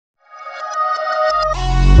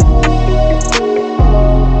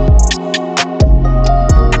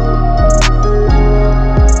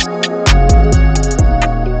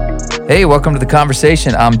Hey, welcome to the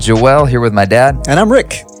conversation. I'm Joel here with my dad. And I'm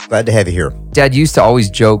Rick. Glad to have you here. Dad used to always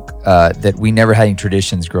joke that we never had any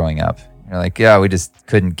traditions growing up. You're like, yeah, we just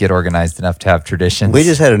couldn't get organized enough to have traditions. We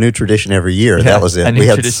just had a new tradition every year. Yeah, that was it. We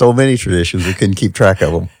had so many traditions, we couldn't keep track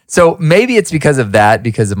of them. So maybe it's because of that,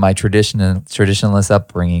 because of my traditionalist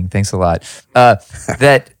upbringing. Thanks a lot.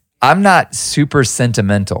 That I'm not super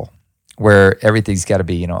sentimental, where everything's got to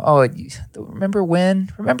be, remember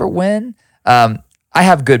when? I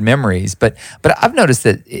have good memories, but I've noticed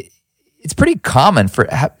that it's pretty common for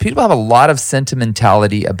people have a lot of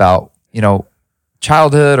sentimentality about,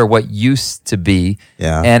 childhood or what used to be.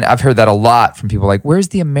 Yeah. And I've heard that a lot from people like, where's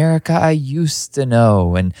the America I used to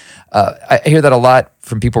know? And I hear that a lot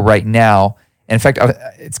from people right now. And in fact,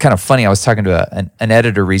 it's kind of funny. I was talking to an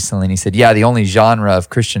editor recently, and he said, yeah, the only genre of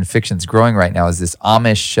Christian fiction that's growing right now is this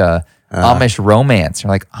Amish romance.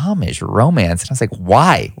 You're like, Amish romance? And I was like,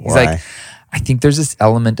 why? He's like, I think there's this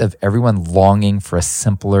element of everyone longing for a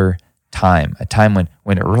simpler time, a time when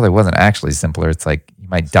it really wasn't actually simpler. It's like you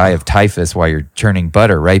might die of typhus while you're churning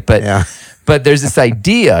butter, right? But there's this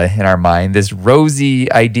idea in our mind, this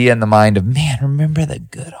rosy idea in the mind of, man, remember the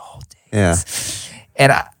good old days. Yeah.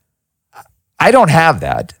 And I don't have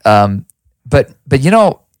that. But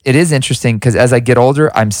it is interesting because as I get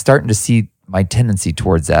older, I'm starting to see my tendency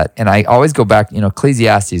towards that. And I always go back,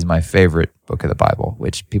 Ecclesiastes is my favorite book of the Bible,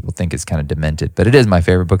 which people think is kind of demented, but it is my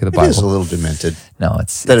favorite book of the Bible. It is a little demented. No,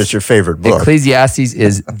 it's your favorite book. Ecclesiastes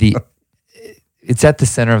is it's at the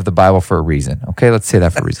center of the Bible for a reason. Okay, let's say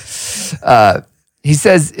that for a reason. He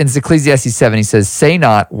says in Ecclesiastes 7, he says, say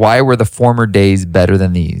not, why were the former days better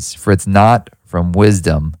than these? For it's not from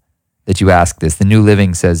wisdom that you ask this. The New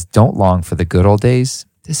Living says, don't long for the good old days.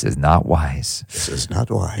 This is not wise. This is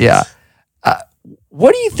not wise. Yeah.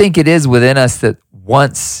 What do you think it is within us that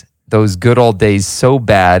wants those good old days so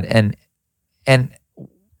bad?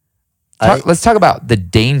 Let's talk about the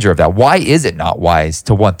danger of that. Why is it not wise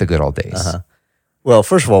to want the good old days? Uh-huh. Well,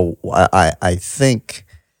 first of all, I think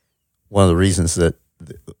one of the reasons that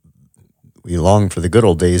we long for the good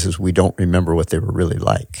old days is we don't remember what they were really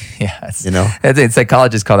like. Yeah,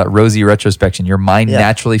 psychologists call that rosy retrospection. Your mind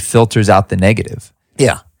naturally filters out the negative.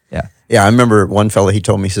 Yeah. Yeah, I remember one fellow, he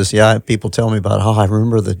told me, he says, yeah, people tell me about, I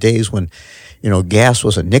remember the days when, gas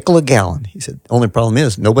was $0.05 a gallon. He said, only problem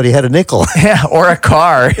is nobody had a nickel. Yeah, or a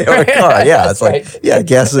car. Yeah. It's like,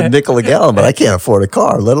 gas is $0.05 a gallon, but I can't afford a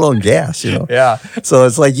car, let alone gas, Yeah. So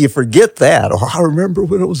it's like you forget that. I remember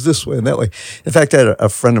when it was this way and that way. In fact, I had a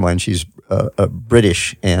friend of mine, she's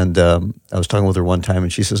British, and I was talking with her one time,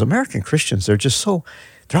 and she says, American Christians, they're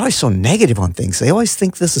always so negative on things. They always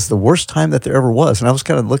think this is the worst time that there ever was. And I was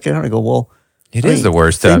kind of looking at her and I go, well, it is the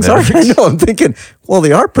worst time. I know. I'm thinking, well,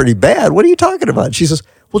 they are pretty bad. What are you talking about? And she says,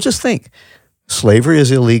 well, just think. Slavery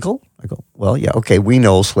is illegal. I go, well, yeah, okay. We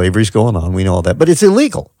know slavery's going on. We know all that, but it's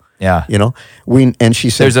illegal. Yeah. And she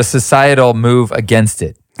said, there's a societal move against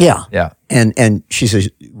it. Yeah. Yeah. And she says,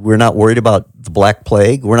 we're not worried about the Black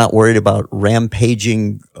Plague. We're not worried about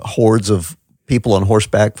rampaging hordes of people on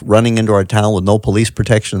horseback running into our town with no police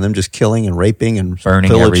protection and them just killing and raping and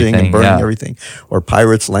pillaging and burning everything, or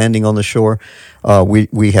pirates landing on the shore.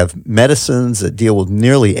 We have medicines that deal with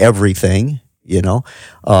nearly everything,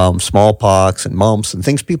 smallpox and mumps and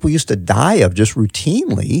things people used to die of just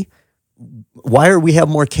routinely. Why are we have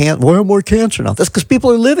more cancer now? That's because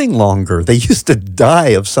people are living longer. They used to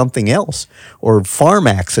die of something else, or farm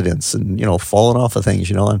accidents and, falling off of things,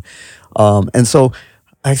 and so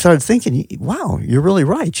I started thinking, wow, you're really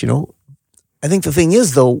right. I think the thing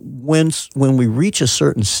is, though, when we reach a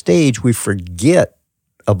certain stage, we forget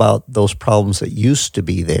about those problems that used to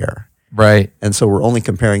be there. Right. And so we're only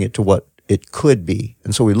comparing it to what it could be.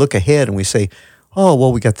 And so we look ahead and we say, oh,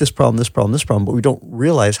 well, we got this problem, but we don't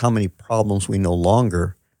realize how many problems we no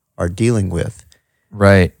longer are dealing with.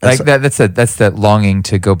 Right. That's that longing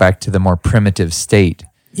to go back to the more primitive state.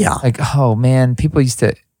 Yeah. Like, oh, man, people used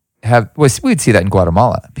to we'd see that in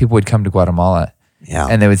Guatemala. People would come to Guatemala,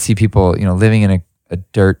 and they would see people, living in a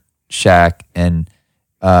dirt shack, and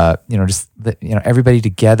everybody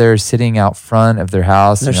together, sitting out front of their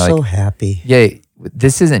house. They're so happy. Yeah,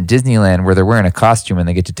 this isn't Disneyland where they're wearing a costume and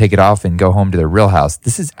they get to take it off and go home to their real house.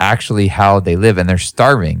 This is actually how they live, and they're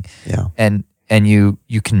starving. Yeah, and you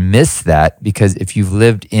can miss that because if you've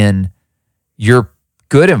lived in your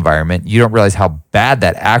good environment, you don't realize how bad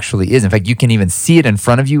that actually is. In fact, you can even see it in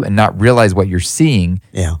front of you and not realize what you're seeing.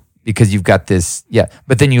 Yeah. Because you've got this,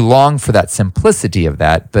 But then you long for that simplicity of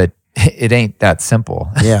that, but it ain't that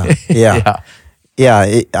simple. Yeah.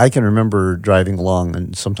 I can remember driving along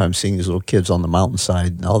and sometimes seeing these little kids on the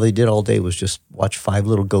mountainside, and all they did all day was just watch 5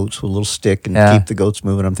 little goats with a little stick and keep the goats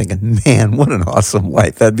moving. I'm thinking, man, what an awesome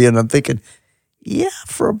life that'd be. And I'm thinking,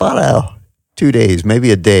 for about 2 days,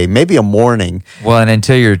 maybe a day, maybe a morning. Well, and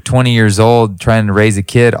until you're 20 years old trying to raise a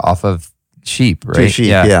kid off of sheep, right? 2 sheep,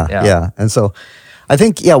 yeah. And so I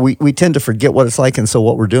think, we tend to forget what it's like. And so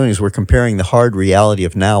what we're doing is we're comparing the hard reality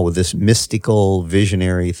of now with this mystical,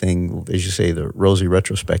 visionary thing, as you say, the rosy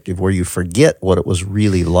retrospective, where you forget what it was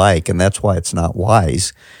really like. And that's why it's not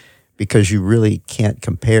wise, because you really can't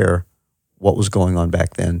compare what was going on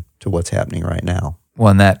back then to what's happening right now.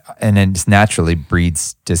 Well, and it just naturally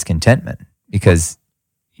breeds discontentment, because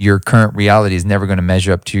your current reality is never going to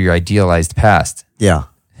measure up to your idealized past. Yeah.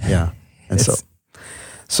 And so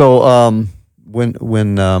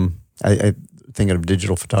when I thinking of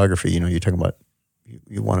digital photography, you're talking about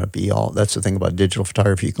you want to be all. That's the thing about digital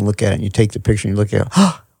photography. You can look at it and you take the picture and you look at it.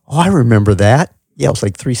 Oh, I remember that. Yeah, it was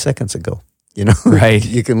like 3 seconds ago. Right?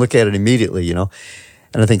 You can look at it immediately. And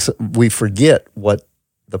I think we forget what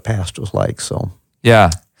the past was like. So yeah.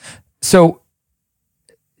 So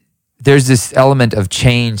there's this element of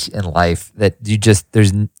change in life that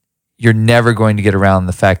you're never going to get around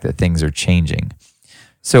the fact that things are changing.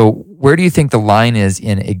 So where do you think the line is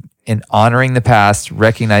in honoring the past,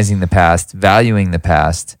 recognizing the past, valuing the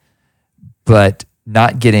past, but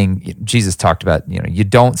not getting, Jesus talked about, you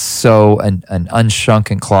don't sew an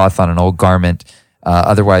unshrunken cloth on an old garment.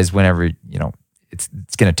 Otherwise, whenever,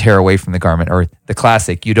 it's going to tear away from the garment. Or the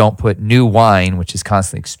classic, you don't put new wine, which is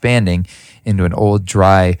constantly expanding, into an old,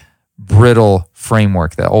 dry, brittle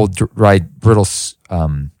framework, the old, dry, brittle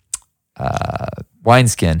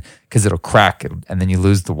wineskin, because it'll crack and then you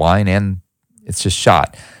lose the wine and it's just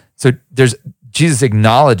shot. So Jesus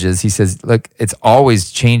acknowledges, he says, look, it's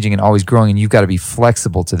always changing and always growing, and you've got to be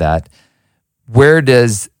flexible to that. Where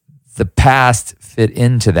does the past fit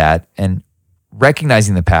into that? And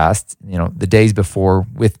recognizing the past, the days before,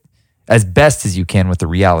 with as best as you can with the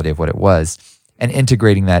reality of what it was, and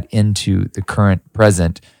integrating that into the current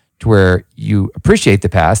present, to where you appreciate the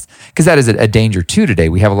past, because that is a danger too today.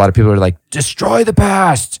 We have a lot of people who are like, destroy the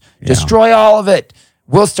past, destroy all of it.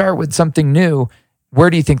 We'll start with something new.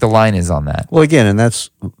 Where do you think the line is on that? Well, again, and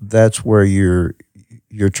that's where you're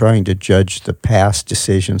trying to judge the past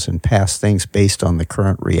decisions and past things based on the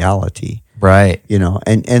current reality. Right.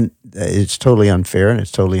 And it's totally unfair and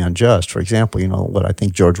it's totally unjust. For example, what I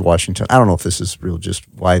think George Washington, I don't know if this is real just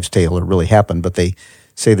wives' tale or really happened, but they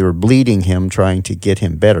say they were bleeding him, trying to get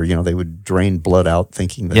him better. They would drain blood out,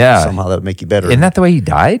 thinking that somehow that would make you better. Isn't that the way he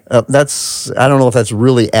died? I don't know if that's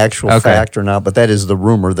really actual fact or not, but that is the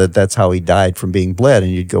rumor that that's how he died, from being bled.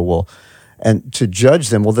 And you'd go, well, and to judge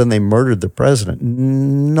them, well, then they murdered the president.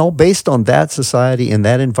 No, based on that society, in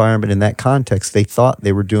that environment, in that context, they thought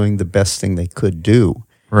they were doing the best thing they could do.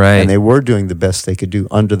 Right. And they were doing the best they could do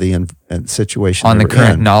under the situation on the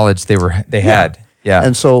current knowledge they had. Yeah.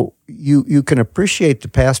 And so you can appreciate the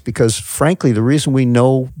past, because frankly, the reason we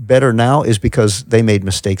know better now is because they made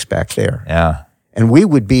mistakes back there. Yeah. And we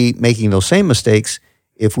would be making those same mistakes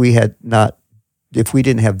if we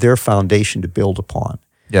didn't have their foundation to build upon.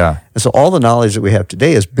 Yeah. And so all the knowledge that we have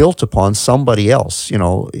today is built upon somebody else.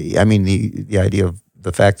 The idea of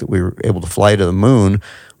the fact that we were able to fly to the moon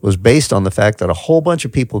was based on the fact that a whole bunch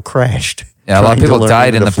of people crashed. Yeah, a lot of people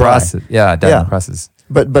died in the process. Yeah, died in the process.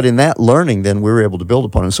 But in that learning, then we were able to build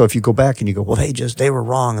upon it. And so if you go back and you go, well, they were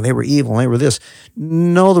wrong and they were evil and they were this.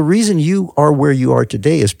 No, the reason you are where you are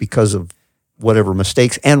today is because of whatever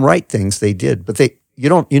mistakes and right things they did. But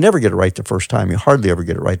you never get it right the first time. You hardly ever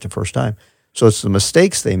get it right the first time. So it's the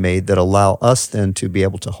mistakes they made that allow us then to be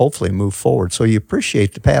able to hopefully move forward. So you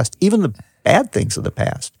appreciate the past, even the bad things of the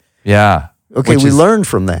past. Yeah. Okay, we learned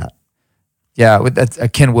from that. Yeah,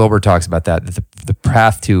 Ken Wilber talks about that. The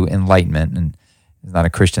path to enlightenment, and it's not a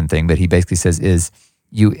Christian thing, but he basically says is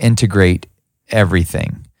you integrate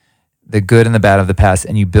everything, the good and the bad of the past,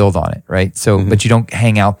 and you build on it, right? So, but you don't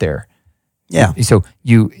hang out there. Yeah. So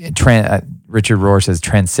Richard Rohr says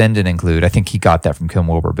transcend and include. I think he got that from Ken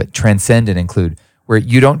Wilber, but transcend and include, where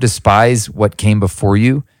you don't despise what came before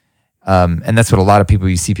you. And that's what a lot of people,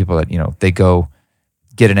 you see people that, they go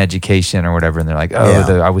get an education or whatever, and they're like,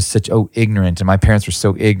 I was ignorant, and my parents were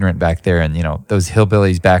so ignorant back there, and those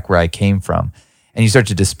hillbillies back where I came from, and you start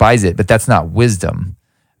to despise it, but that's not wisdom.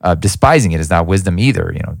 Despising it is not wisdom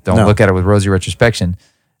either. Don't look at it with rosy retrospection.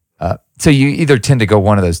 So you either tend to go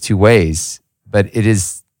one of those two ways, but it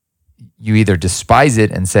is, you either despise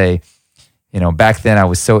it and say, back then I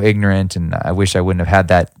was so ignorant and I wish I wouldn't have had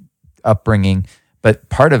that upbringing. But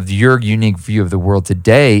part of your unique view of the world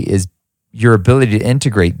today is your ability to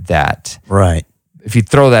integrate that. Right. if you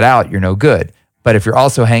throw that out, you're no good. But if you're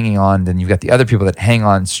also hanging on, then you've got the other people that hang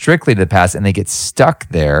on strictly to the past and they get stuck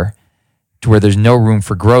there to where there's no room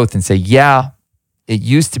for growth and say, yeah, it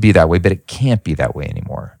used to be that way, but it can't be that way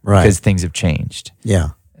anymore because things have changed. Yeah.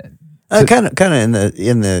 Kind of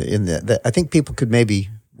in the I think people could maybe,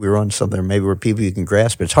 we were on something maybe where people you can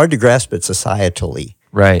grasp it. It's hard to grasp it societally.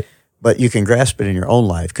 Right. But you can grasp it in your own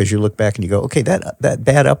life because you look back and you go, okay, that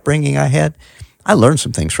bad upbringing I had, I learned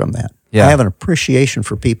some things from that. Yeah. I have an appreciation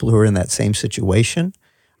for people who are in that same situation.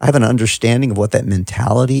 I have an understanding of what that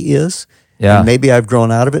mentality is. Yeah. And maybe I've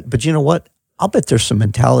grown out of it. But you know what? I'll bet there's some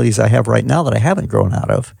mentalities I have right now that I haven't grown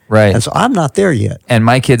out of. Right. And so I'm not there yet. And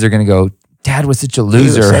my kids are going to go, Dad was such a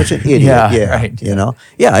loser. He was such an idiot. Yeah. Right. You know?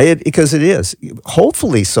 Yeah, because it is.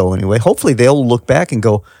 Hopefully so anyway. Hopefully they'll look back and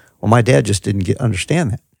go, well, my dad just didn't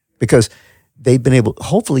understand that. Because they've been able,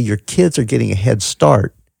 hopefully your kids are getting a head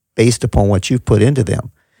start based upon what you've put into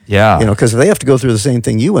them. Yeah. You know, because if they have to go through the same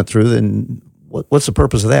thing you went through, then what's the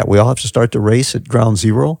purpose of that? We all have to start the race at ground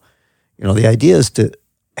zero. You know, the idea is to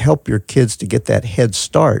help your kids to get that head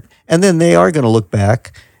start. And then they are going to look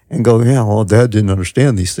back and go, yeah, well, Dad didn't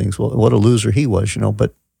understand these things. Well, what a loser he was, you know.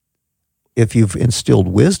 But if you've instilled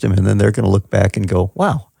wisdom, and then they're going to look back and go,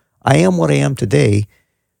 wow, I am what I am today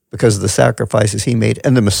because of the sacrifices he made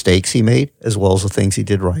and the mistakes he made, as well as the things he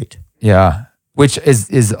did right. Yeah, which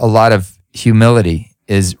is a lot of humility,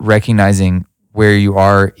 is recognizing where you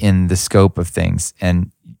are in the scope of things.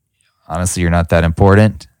 And honestly, you're not that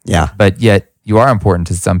important. Yeah. But yet you are important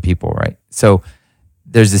to some people, right? So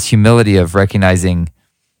there's this humility of recognizing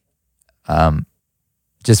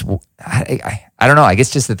just, I don't know, I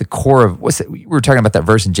guess just at the core of, we were talking about that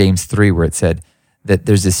verse in James 3 where it said that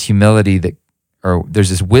there's this humility or there's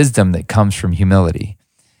this wisdom that comes from humility.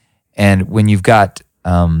 And when you've got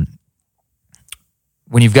an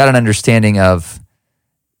understanding of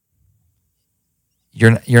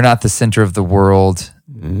you're not the center of the world,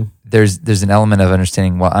 mm-hmm. there's an element of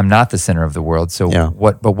understanding, well, I'm not the center of the world, so yeah.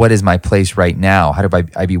 what is my place right now? How do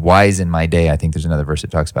I be wise in my day? I think there's another verse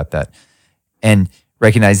that talks about that. And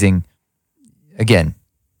recognizing, again,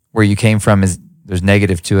 where you came from there's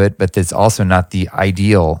negative to it, but it's also not the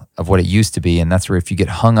ideal of what it used to be. And that's where if you get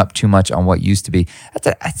hung up too much on what used to be,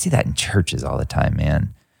 I see that in churches all the time,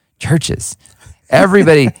 man. Churches.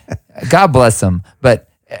 Everybody, God bless them,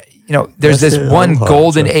 but you know, there's this one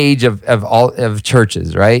golden age of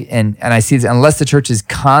churches, right? And I see this, unless the church is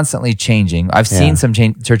constantly changing. I've seen some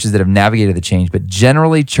churches that have navigated the change, but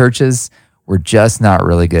generally churches were just not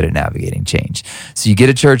really good at navigating change. So you get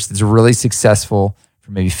a church that's really successful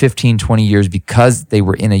for maybe 15, 20 years because they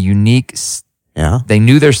were in a unique, they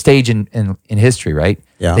knew their stage in history, right?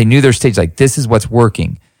 Yeah. They knew their stage, like this is what's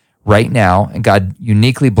working right now, and God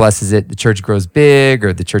uniquely blesses it. The church grows big,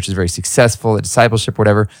 or the church is very successful at discipleship,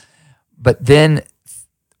 whatever. But then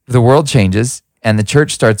the world changes and the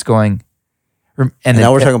church starts going. And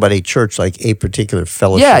now we're talking about a church, like a particular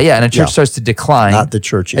fellowship. Yeah. And a church starts to decline. Not the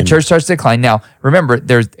church. A church starts to decline. Now, remember,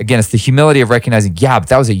 it's the humility of recognizing, but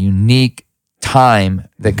that was a unique time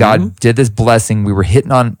that God did this blessing. We were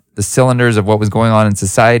hitting on the cylinders of what was going on in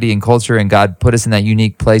society and culture, and God put us in that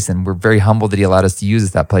unique place, and we're very humbled that He allowed us to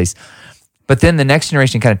use that place. But then the next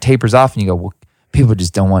generation kind of tapers off, and you go, well, people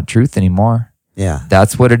just don't want truth anymore. Yeah.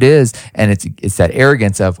 That's what it is. And it's that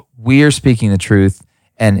arrogance of we're speaking the truth.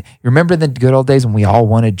 And remember the good old days when we all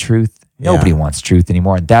wanted truth? Nobody wants truth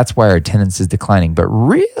anymore. And that's why our attendance is declining. But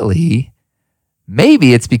really,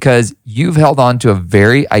 maybe it's because you've held on to a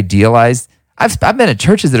very idealized. I've been at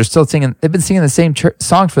churches that are still singing. They've been singing the same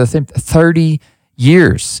songs for the same 30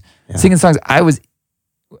 years. Yeah. Singing songs. I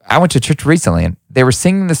went to church recently and they were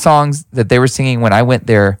singing the songs that they were singing when I went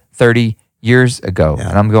there 30 years ago. Yeah.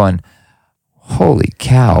 And I'm going, holy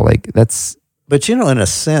cow, like that's... But you know, in a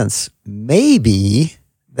sense, maybe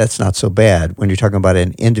that's not so bad when you're talking about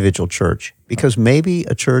an individual church, because maybe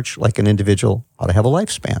a church like an individual ought to have a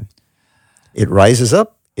lifespan. It rises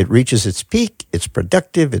up, it reaches its peak, it's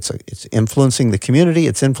productive, it's influencing the community,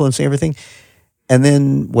 it's influencing everything. And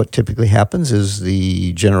then what typically happens is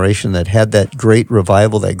the generation that had that great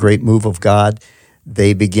revival, that great move of God,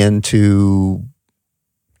 they begin to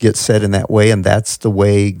get set in that way, and that's the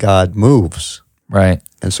way God moves. Right.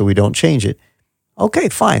 And so we don't change it. Okay,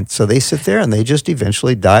 fine. So they sit there and they just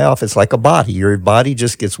eventually die off. It's like a body. Your body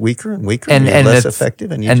just gets weaker and weaker and you're less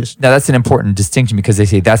effective. And now that's an important distinction, because they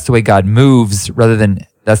say that's the way God moves rather than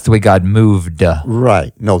that's the way God moved.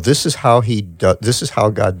 Right. No, this is how this is how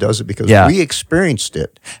God does it, because we experienced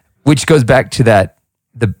it. Which goes back to that,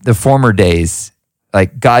 the former days,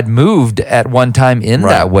 like God moved at one time in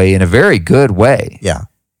that way, in a very good way. Yeah.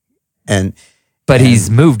 but he's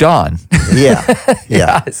moved on.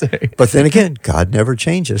 Yeah. Sorry. But then again, God never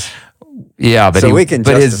changes. Yeah, but So we can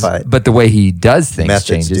justify it. But the way he does things Methods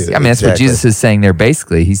changes. do, I mean, that's what exactly. Jesus is saying there.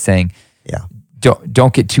 Basically, he's saying, Yeah.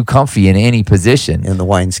 don't get too comfy in any position. In the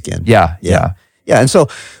wineskin. Yeah. Yeah. And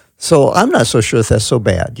so I'm not so sure that's so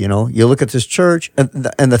bad. You know, you look at this church, and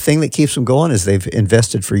the thing that keeps them going is they've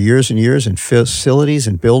invested for years and years in facilities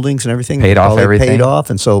and buildings and everything. Paid off everything. Paid off,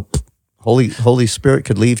 and so Holy Spirit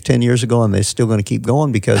could leave 10 years ago, and they're still going to keep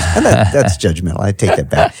going because and that's judgmental. I take that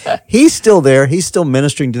back. He's still there. He's still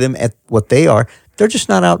ministering to them at what they are. They're just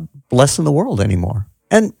not out blessing the world anymore,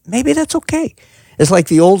 and maybe that's okay. It's like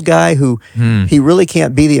the old guy who he really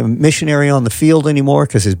can't be the missionary on the field anymore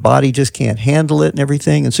because his body just can't handle it and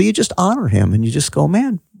everything. And so you just honor him and you just go,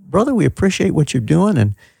 man, brother, we appreciate what you're doing.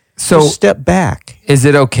 And so just step back. Is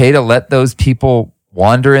it okay to let those people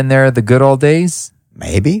wander in there the good old days?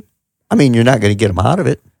 Maybe. I mean, you're not going to get them out of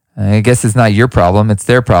it. I guess it's not your problem. It's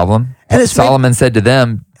their problem. And it's Solomon said to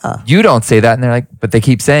them, you don't say that. And they're like, but they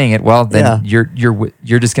keep saying it. Well, then you're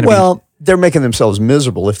just going to be. They're making themselves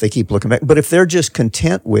miserable if they keep looking back. But if they're just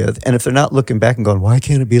content with, and if they're not looking back and going, why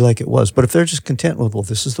can't it be like it was? But if they're just content with, well,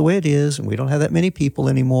 this is the way it is, and we don't have that many people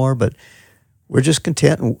anymore, but we're just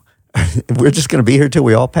content, and we're just going to be here till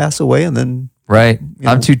we all pass away, and then right.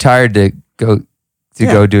 I'm too tired to go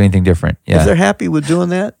do anything different. Yeah. If they're happy with doing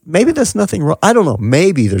that, maybe there's nothing wrong. I don't know.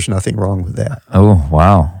 Maybe there's nothing wrong with that. Oh,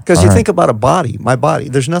 wow. Because think about my body.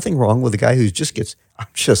 There's nothing wrong with a guy who I'm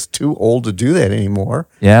just too old to do that anymore.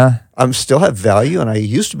 Yeah. I still have value, and I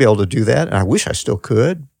used to be able to do that, and I wish I still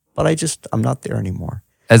could, but I'm not there anymore.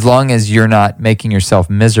 As long as you're not making yourself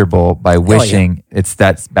miserable by wishing,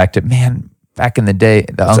 that's back to, man, back in the day,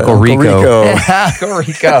 Uncle Rico. Uncle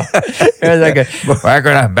Rico.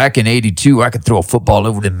 Back in 82, I could throw a football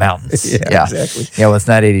over the mountains. Yeah, exactly. Yeah, well, it's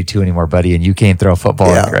not 82 anymore, buddy, and you can't throw a football.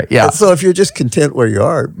 Yeah. And so if you're just content where you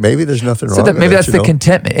are, maybe there's nothing wrong with that. Maybe that's the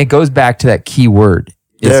contentment. It goes back to that key word.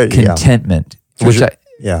 It's contentment.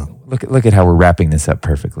 Look at how we're wrapping this up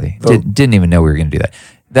perfectly. Didn't even know we were going to do that.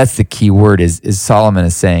 That's the key word is Solomon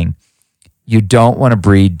is saying, you don't want to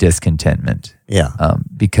breed discontentment. Yeah.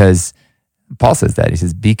 Because Paul says that. He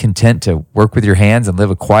says, be content to work with your hands and live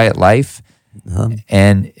a quiet life.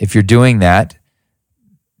 And if you're doing that,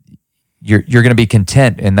 you're going to be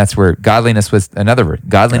content. And that's where godliness with another word.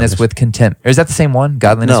 Godliness with content. Or is that the same one?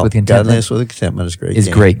 Godliness with contentment? Godliness with contentment is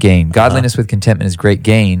great gain. Godliness with contentment is great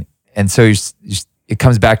gain. And so it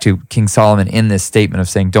comes back to King Solomon in this statement of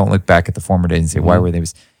saying, don't look back at the former days and say, why were they?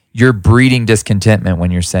 You're breeding discontentment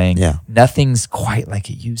when you're saying, nothing's quite like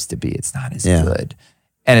it used to be. It's not as good.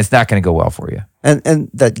 And it's not going to go well for you. And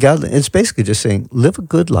that it's basically just saying, live a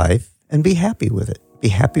good life and be happy with it. Be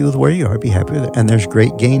happy with where you are. Be happy with it. And there's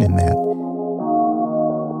great gain in that.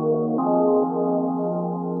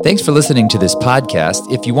 Thanks for listening to this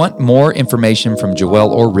podcast. If you want more information from Joël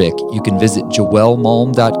or Rick, you can visit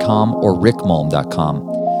joelmalm.com or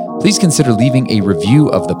rickmalm.com. Please consider leaving a review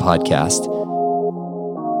of the podcast.